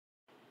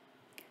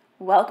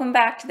Welcome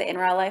back to the In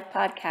Raw Life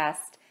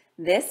podcast.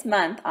 This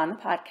month on the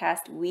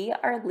podcast, we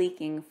are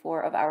leaking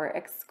 4 of our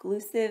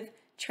exclusive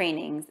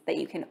trainings that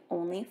you can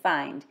only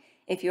find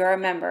if you are a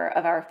member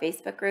of our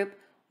Facebook group,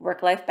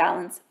 Work-Life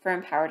Balance for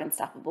Empowered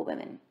Unstoppable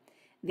Women.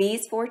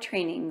 These 4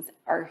 trainings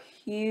are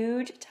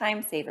huge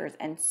time savers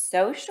and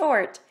so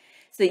short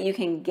so that you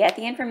can get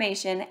the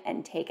information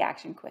and take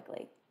action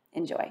quickly.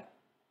 Enjoy.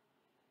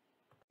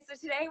 So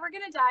today we're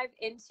going to dive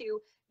into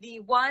the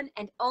one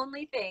and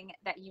only thing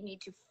that you need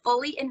to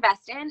fully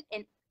invest in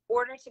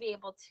order to be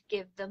able to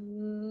give the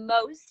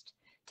most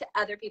to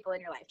other people in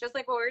your life, just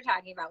like what we were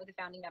talking about with the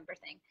founding member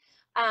thing.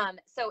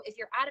 So if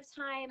you're out of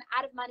time,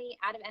 out of money,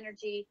 out of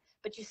energy,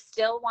 but you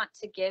still want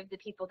to give the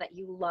people that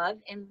you love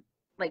and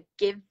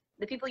give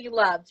the people you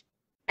loved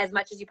as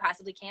much as you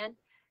possibly can,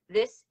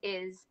 this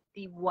is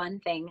the one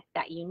thing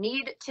that you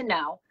need to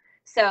know.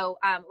 So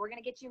we're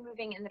going to get you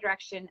moving in the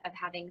direction of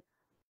having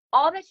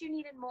all that you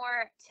need and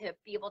more to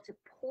be able to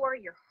pour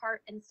your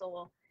heart and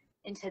soul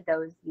into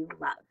those you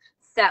love.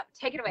 So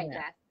take it away,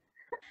 Jess.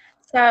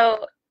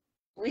 So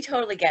we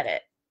totally get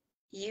it.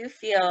 You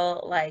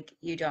feel like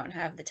you don't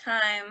have the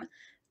time,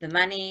 the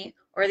money,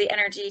 or the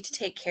energy to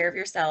take care of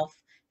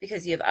yourself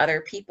because you have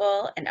other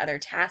people and other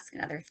tasks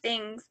and other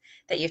things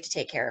that you have to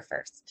take care of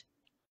first.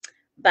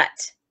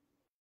 But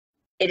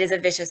it is a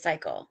vicious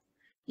cycle.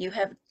 You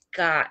have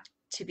got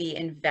to be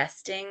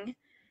investing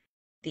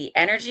the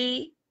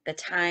energy, the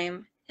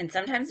time, and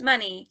sometimes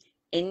money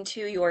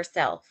into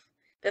yourself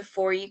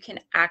before you can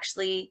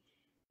actually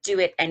do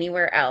it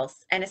anywhere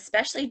else, and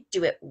especially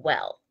do it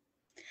well.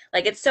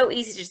 Like, it's so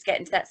easy to just get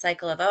into that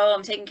cycle of, oh,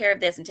 I'm taking care of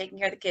this, I'm taking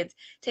care of the kids,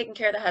 taking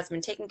care of the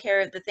husband, taking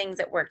care of the things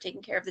at work,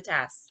 taking care of the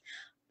tasks.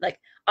 Like,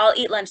 I'll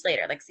eat lunch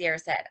later, like Sierra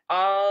said.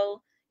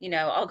 I'll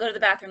go to the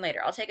bathroom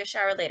later. I'll take a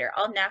shower later.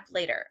 I'll nap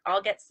later.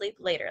 I'll get sleep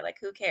later. Like,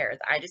 who cares?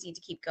 I just need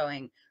to keep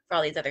going for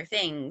all these other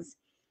things.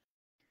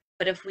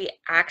 But if we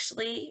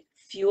actually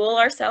fuel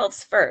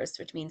ourselves first,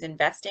 which means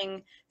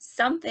investing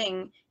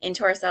something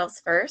into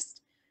ourselves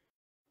first,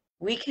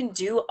 we can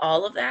do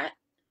all of that.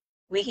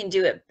 We can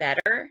do it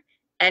better.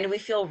 And we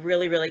feel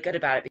really, really good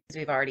about it because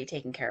we've already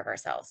taken care of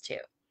ourselves too.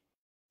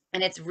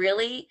 And it's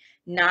really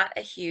not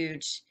a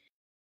huge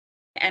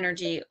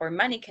energy or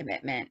money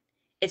commitment.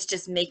 It's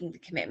just making the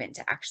commitment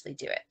to actually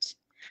do it.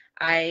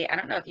 I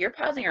don't know if you're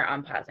pausing or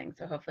I'm pausing,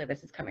 so hopefully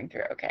this is coming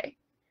through okay.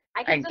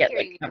 I can still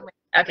hear you.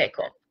 Okay,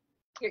 cool.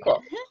 You're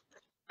cool.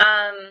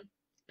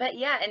 But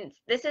yeah, and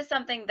this is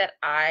something that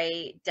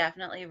I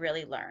definitely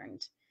really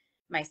learned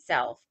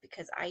myself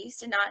because I used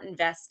to not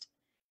invest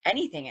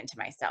anything into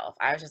myself.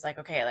 I was just like,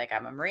 okay, like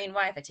I'm a Marine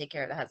wife, I take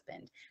care of the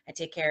husband, I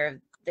take care of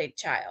the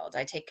child,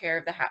 I take care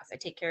of the house, I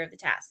take care of the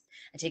tasks,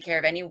 I take care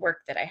of any work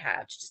that I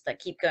have to just like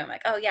keep going,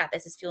 like, oh yeah,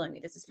 this is fueling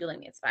me,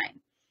 it's fine.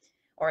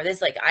 Or this,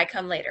 like, I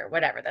come later,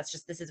 whatever. This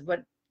is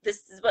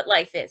what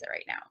life is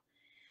right now.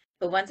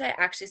 But once I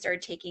actually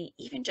started taking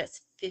even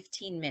just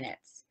 15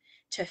 minutes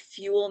to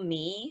fuel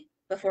me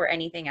before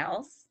anything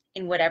else,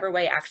 in whatever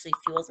way actually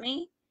fuels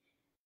me,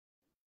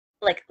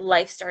 like,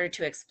 life started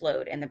to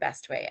explode in the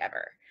best way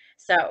ever.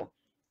 So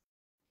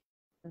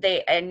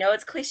I know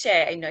it's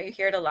cliche, I know you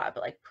hear it a lot,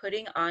 but like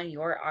putting on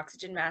your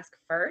oxygen mask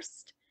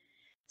first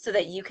so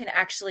that you can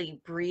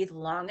actually breathe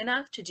long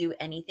enough to do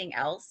anything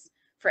else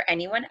for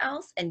anyone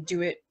else and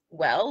do it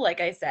well, like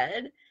I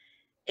said,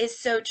 is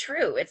so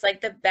true. It's like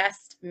the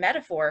best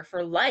metaphor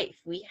for life.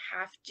 We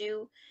have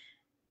to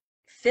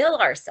fill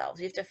ourselves.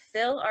 We have to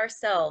fill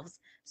ourselves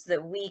so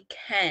that we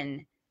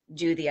can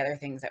do the other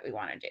things that we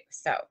want to do.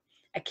 So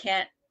I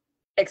can't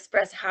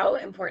express how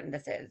important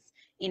this is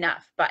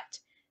enough, but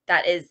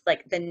that is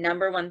like the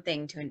number one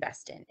thing to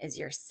invest in is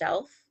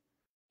yourself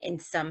in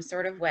some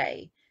sort of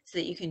way so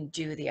that you can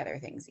do the other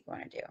things that you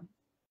want to do.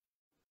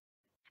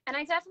 And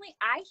I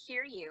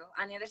hear you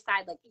on the other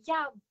side, like,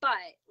 yeah, but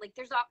like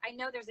I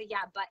know there's a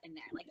yeah, but in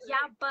there. Like,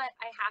 yeah, but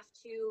I have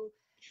to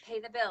pay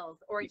the bills,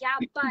 or yeah,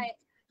 but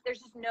there's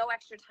just no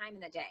extra time in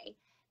the day.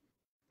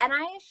 And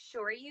I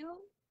assure you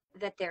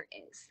that there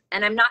is.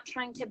 And I'm not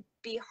trying to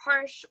be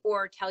harsh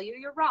or tell you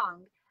you're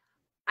wrong.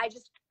 I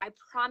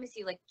promise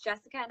you, like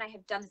Jessica and I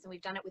have done this, and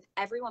we've done it with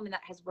every woman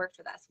that has worked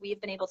with us. We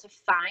have been able to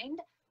find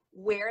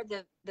where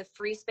the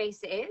free space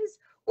is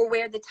or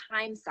where the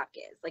time suck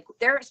is. Like,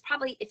 there's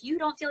probably, if you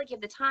don't feel like you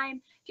have the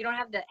time, if you don't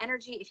have the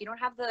energy, if you don't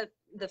have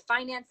the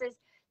finances,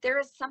 there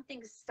is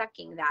something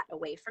sucking that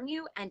away from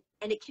you, and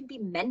it can be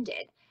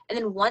mended. And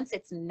then once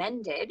it's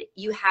mended,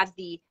 you have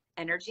the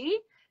energy,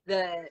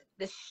 the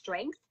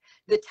strength,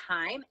 the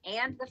time,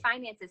 and the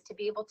finances to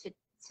be able to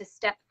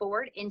step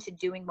forward into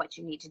doing what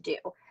you need to do.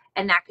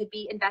 And that could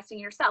be investing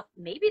in yourself.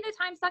 Maybe the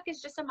time suck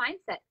is just a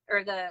mindset,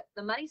 or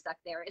the money suck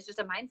there is just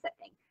a mindset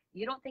thing.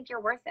 You don't think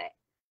you're worth it.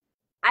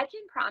 I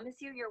can promise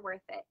you you're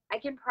worth it. I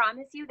can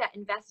promise you that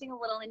investing a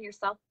little in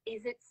yourself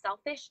isn't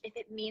selfish if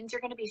it means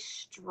you're going to be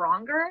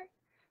stronger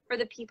for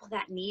the people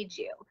that need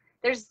you.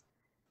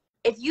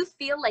 If you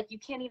feel like you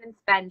can't even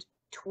spend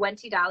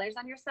 $20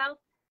 on yourself,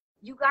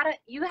 you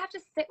have to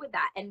sit with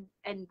that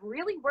and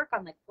really work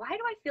on, like, why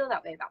do I feel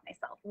that way about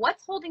myself?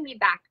 What's holding me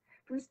back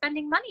from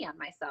spending money on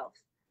myself?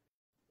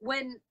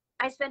 when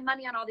I spend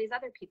money on all these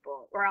other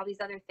people or all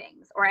these other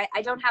things, or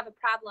I don't have a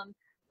problem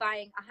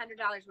buying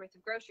 $100 worth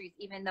of groceries,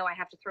 even though I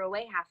have to throw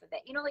away half of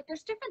it. Like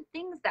there's different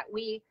things that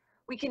we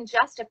can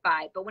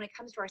justify, but when it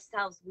comes to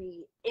ourselves,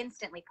 we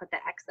instantly put the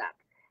X up.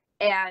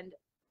 And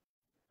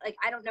like,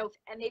 I don't know if,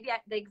 and maybe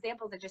the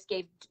examples I just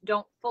gave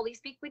don't fully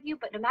speak with you,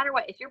 but no matter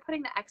what, if you're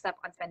putting the X up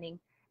on spending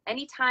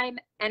any time,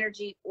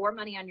 energy, or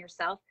money on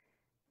yourself,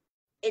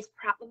 it's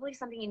probably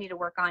something you need to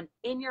work on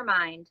in your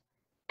mind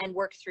and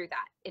work through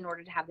that in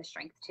order to have the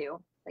strength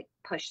to like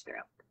push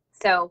through.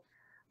 So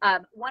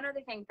one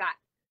other thing that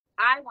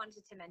I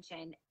wanted to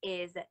mention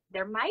is that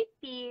there might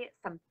be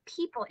some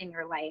people in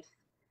your life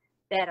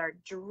that are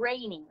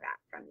draining that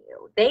from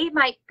you. They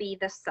might be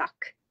the suck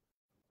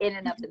in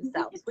and of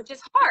themselves, which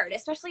is hard,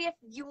 especially if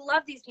you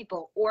love these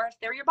people or if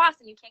they're your boss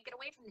and you can't get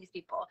away from these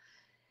people.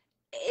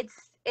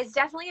 It's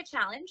definitely a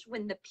challenge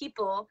when the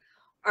people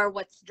are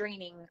what's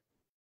draining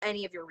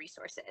any of your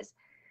resources.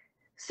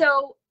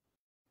 So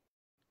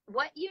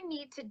what you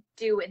need to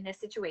do in this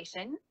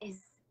situation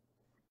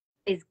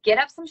is get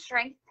up some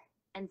strength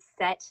and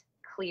set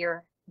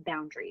clear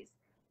boundaries.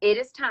 It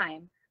is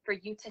time for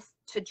you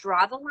to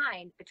draw the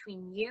line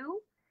between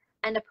you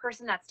and the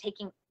person that's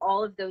taking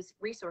all of those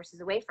resources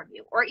away from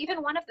you, or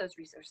even one of those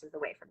resources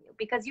away from you,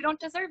 because you don't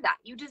deserve that.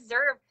 You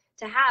deserve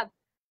to have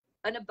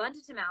an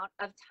abundant amount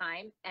of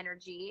time,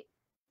 energy,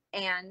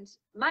 and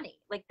money.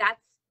 Like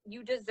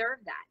you deserve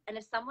that. And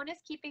if someone is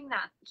keeping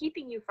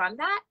you from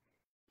that,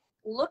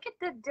 look at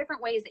the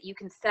different ways that you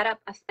can set up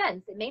a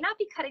fence. It may not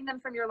be cutting them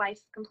from your life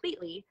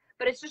completely,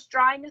 but it's just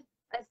drawing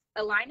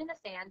a line in the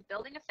sand,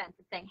 building a fence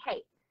and saying,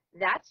 hey,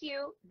 that's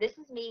you. This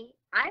is me.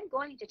 I'm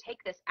going to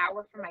take this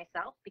hour for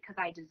myself because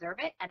I deserve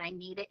it and I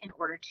need it in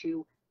order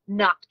to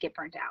not get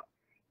burnt out.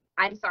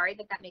 I'm sorry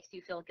that makes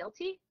you feel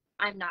guilty.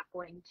 I'm not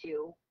going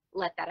to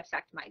let that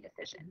affect my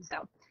decision.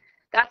 So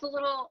that's a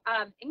little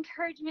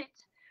encouragement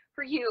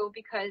for you,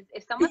 because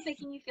if someone's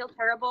making you feel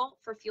terrible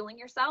for fueling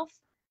yourself,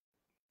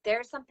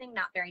 there's something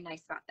not very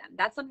nice about them.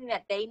 That's something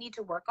that they need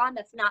to work on.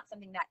 That's not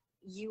something that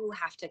you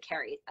have to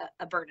carry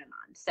a burden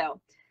on.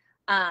 So,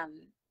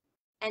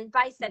 and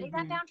by setting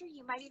that boundary,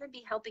 you might even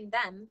be helping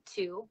them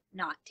to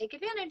not take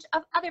advantage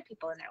of other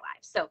people in their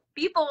lives. So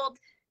be bold,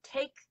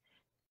 take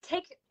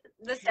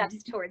the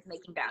steps towards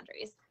making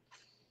boundaries.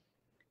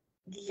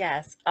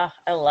 Yes. Oh,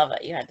 I love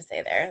what you had to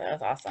say there. That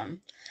was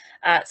awesome.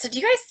 So do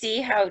you guys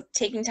see how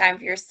taking time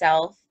for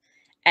yourself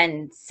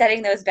and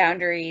setting those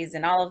boundaries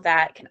and all of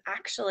that can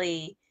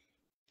actually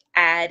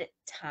add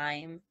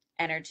time,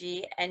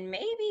 energy, and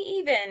maybe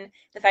even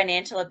the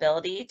financial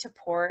ability to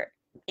pour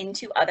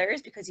into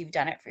others because you've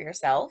done it for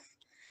yourself?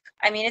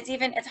 I mean,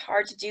 it's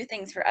hard to do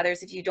things for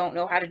others if you don't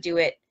know how to do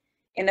it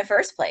in the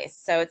first place.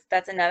 So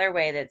that's another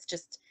way that's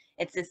just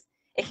it's this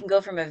it can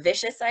go from a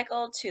vicious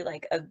cycle to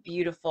like a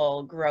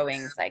beautiful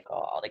growing cycle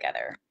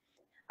altogether.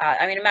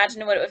 I mean,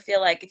 imagine what it would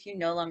feel like if you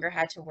no longer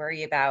had to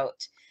worry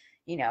about,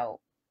 you know,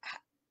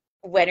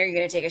 when are you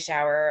going to take a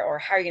shower, or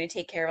how are you going to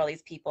take care of all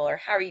these people, or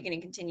how are you going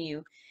to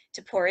continue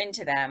to pour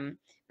into them,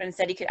 but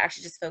instead you could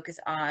actually just focus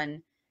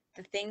on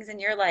the things in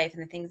your life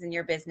and the things in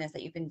your business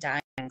that you've been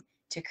dying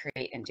to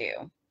create and do.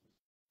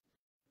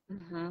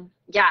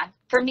 Yeah,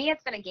 for me,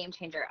 it's been a game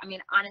changer. I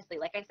mean, honestly,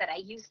 like I said, I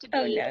used to be.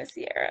 Oh no,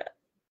 Sierra.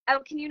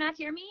 Oh, can you not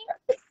hear me?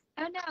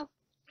 Oh no,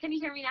 can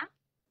you hear me now?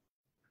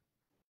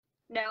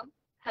 No.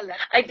 Hello.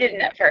 I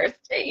didn't at first.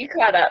 You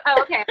caught up.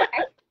 Oh, okay.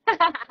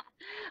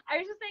 I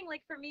was just saying,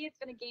 like, for me, it's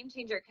been a game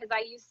changer because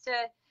I used to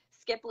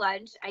skip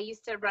lunch. I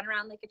used to run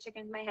around like a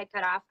chicken with my head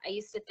cut off. I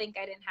used to think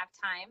I didn't have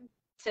time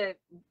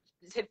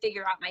to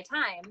figure out my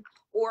time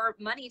or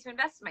money to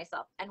invest in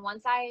myself. And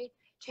once I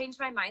changed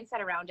my mindset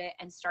around it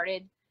and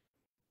started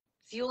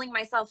fueling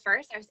myself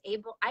first,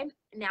 I'm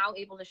now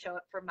able to show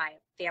up for my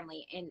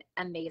family in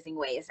amazing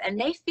ways. And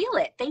they feel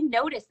it. They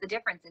notice the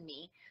difference in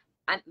me.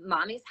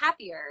 Mommy's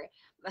happier.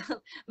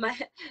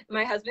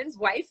 my husband's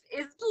wife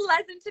is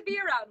pleasant to be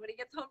around when he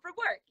gets home from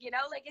work.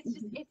 Like it's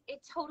just it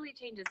totally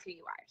changes who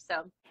you are.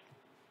 So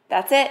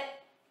that's it.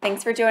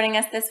 Thanks for joining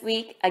us this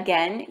week.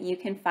 Again, you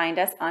can find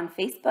us on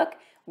Facebook,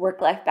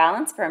 Work-Life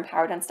Balance for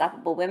Empowered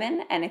Unstoppable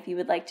Women. And if you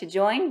would like to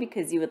join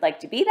because you would like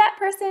to be that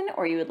person,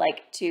 or you would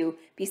like to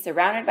be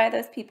surrounded by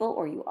those people,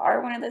 or you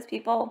are one of those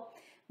people,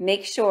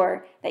 make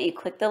sure that you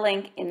click the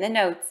link in the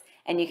notes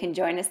and you can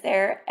join us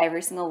there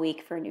every single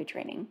week for a new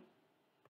training.